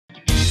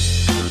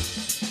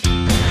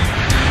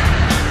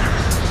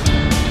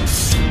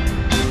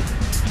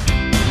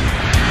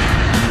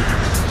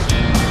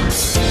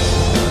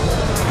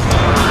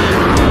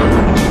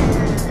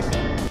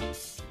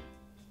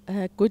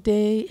Good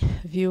day,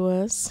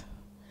 viewers.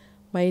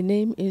 My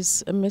name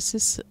is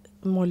Mrs.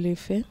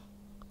 Molefe.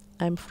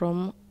 I'm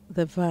from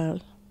the Val.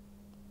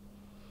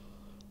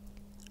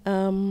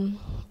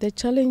 The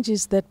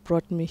challenges that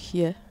brought me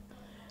here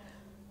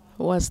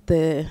was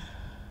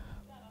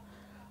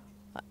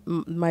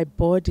my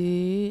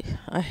body.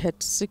 I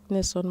had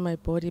sickness on my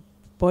body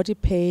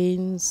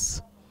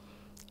pains,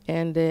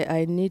 and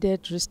I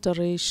needed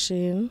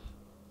restoration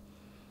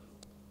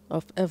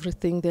of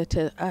everything that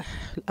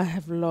I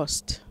have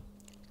lost.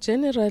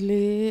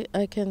 Generally,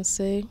 I can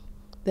say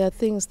there are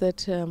things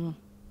that,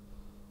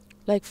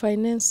 like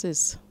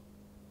finances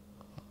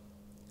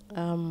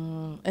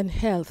and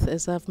health,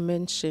 as I've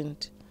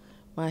mentioned.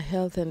 My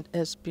health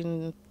has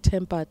been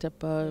tempered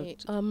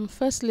about.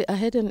 Firstly, I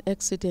had an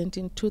accident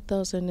in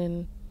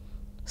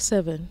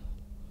 2007.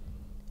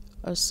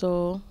 It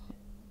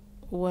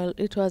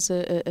was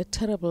a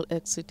terrible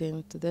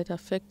accident that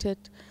affected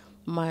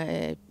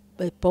my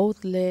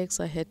both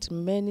legs. I had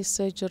many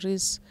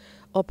surgeries,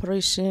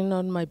 operation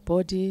on my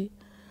body,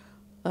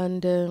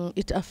 and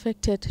it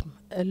affected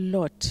a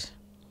lot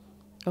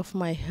of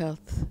my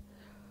health.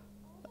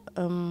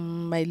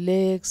 My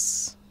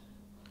legs,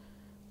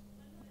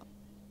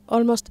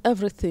 almost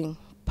everything,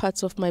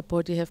 parts of my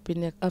body have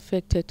been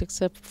affected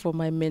except for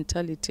my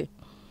mentality.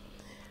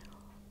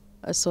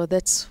 So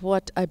that's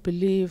what I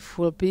believe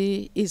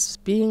is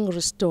being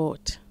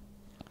restored.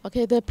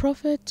 Okay, the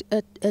prophet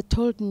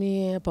told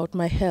me about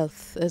my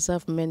health, as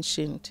I've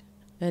mentioned,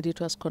 and it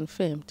was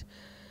confirmed.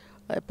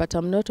 But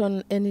I'm not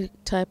on any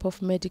type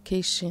of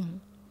medication.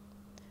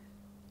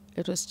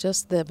 It was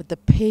just the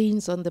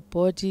pains on the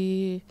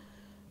body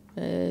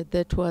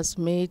that was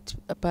made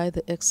by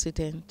the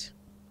accident.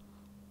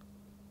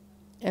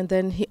 And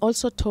then he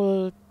also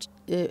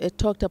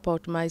talked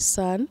about my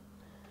son,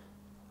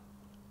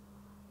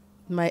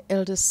 my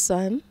eldest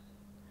son,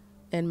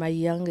 and my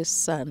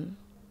youngest son.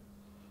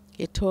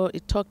 He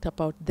talked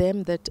about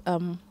them, that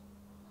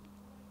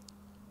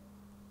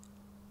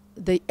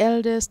the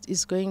eldest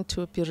is going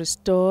to be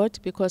restored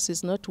because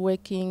he's not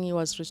working. He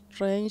was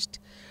retrenched.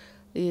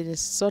 He is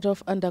sort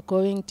of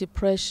undergoing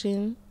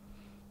depression,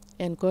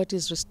 and God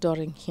is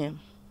restoring him.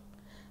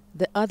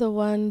 The other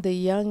one, the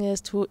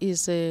youngest, who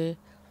is an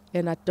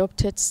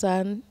adopted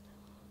son,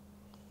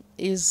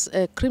 is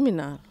a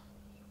criminal.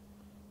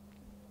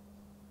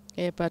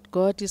 But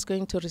God is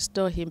going to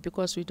restore him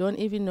because we don't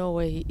even know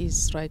where he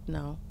is right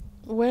now.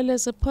 Well,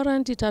 as a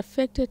parent, it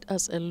affected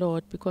us a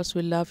lot because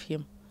we love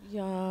him.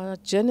 Yeah,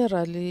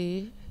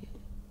 generally,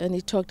 and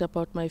he talked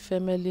about my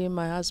family,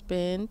 my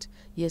husband.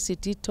 Yes, he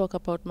did talk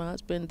about my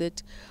husband,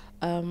 that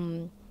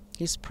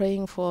he's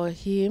praying for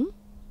him,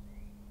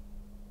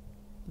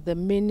 the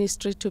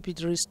ministry to be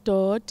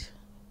restored,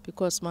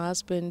 because my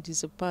husband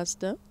is a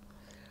pastor.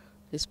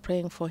 He's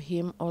praying for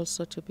him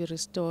also to be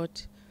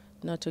restored,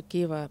 not to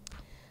give up.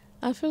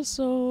 I feel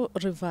so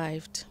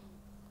revived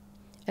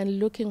and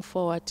looking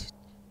forward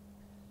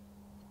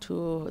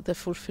to the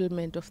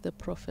fulfillment of the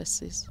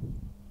prophecies.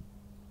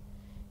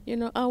 You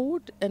know, I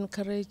would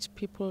encourage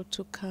people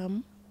to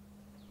come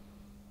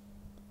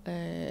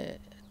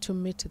to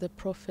meet the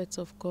prophets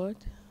of God.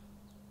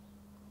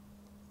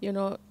 You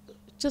know,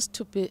 just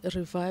to be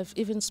revived,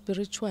 even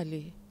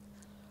spiritually,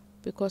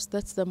 because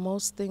that's the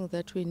most thing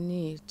that we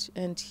need.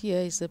 And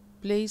here is a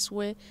place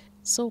where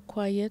it's so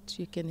quiet,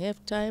 you can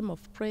have time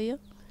of prayer,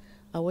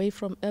 away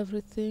from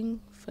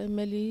everything,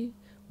 family,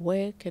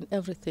 work, and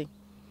everything.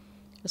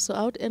 So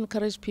I would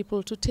encourage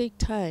people to take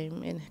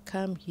time and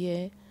come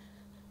here,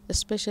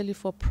 especially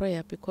for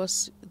prayer,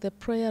 because the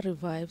prayer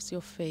revives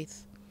your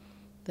faith.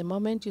 The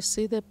moment you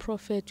see the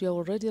prophet, you're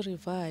already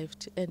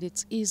revived, and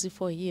it's easy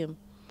for him.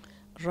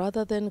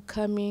 Rather than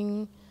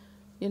coming,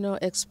 you know,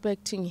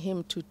 expecting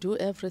him to do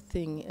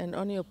everything, and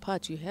on your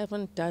part you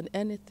haven't done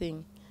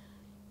anything.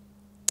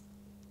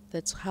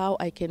 That's how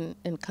I can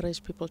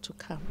encourage people to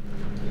come.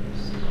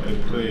 I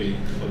pray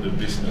for the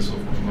business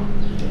of Mama.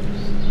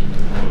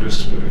 Holy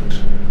Spirit,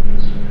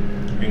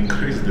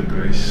 increase the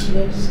grace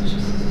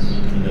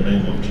in the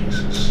name of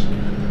Jesus.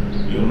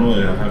 You know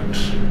a heart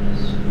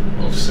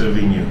of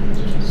serving you.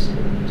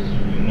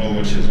 You know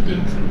what she's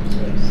been through.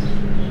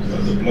 By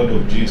the blood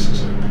of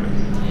Jesus, I pray.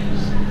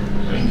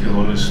 Thank you,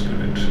 Holy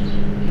Spirit.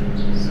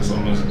 As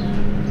I'm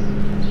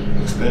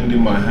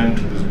extending my hand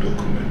to these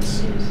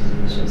documents,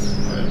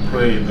 I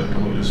pray that,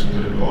 Holy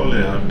Spirit, all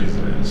her heart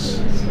desires,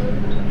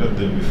 let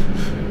them be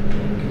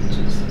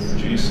fulfilled.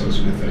 Jesus,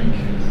 we thank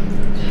you,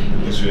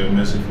 because you are a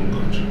merciful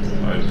God.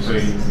 I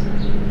pray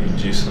in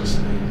Jesus'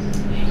 name.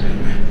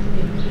 Amen.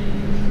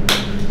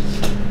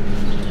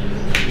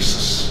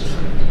 Jesus.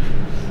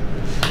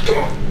 Come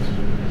on.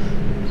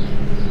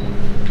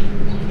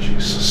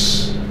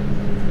 Jesus.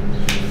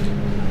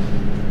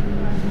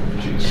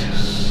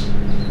 Jesus.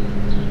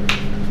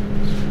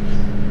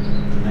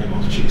 In the name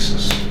of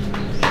Jesus.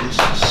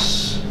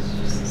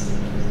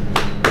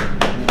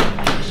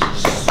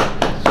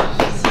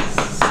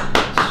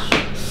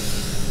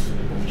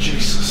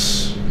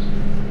 Jesus.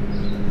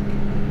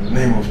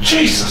 Name of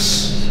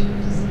Jesus.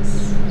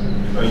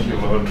 Thank you,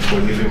 Lord,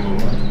 for healing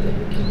Mama.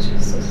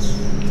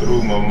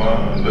 Through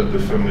Mama, let the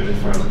family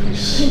find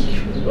peace.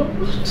 Thank you, Lord.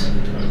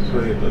 I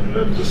pray that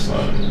let the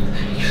son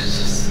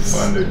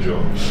find a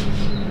job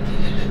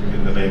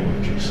in the name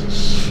of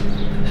Jesus.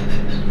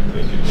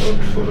 Thank you, Lord,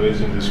 for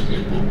raising these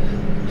people.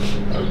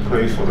 I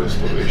pray for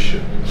restoration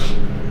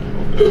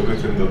of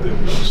everything that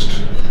they've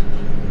lost.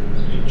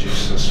 In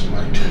Jesus'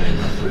 mighty name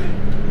I pray.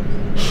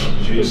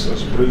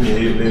 Jesus, bring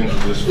healing to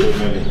this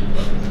family.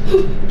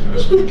 I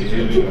speak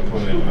healing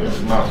upon your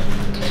life now.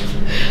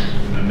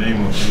 In the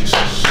name of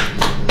Jesus.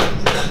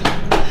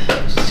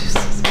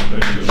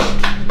 Thank you, Lord.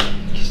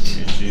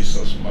 In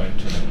Jesus'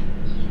 mighty name.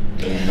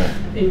 Amen.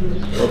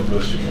 God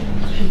bless you.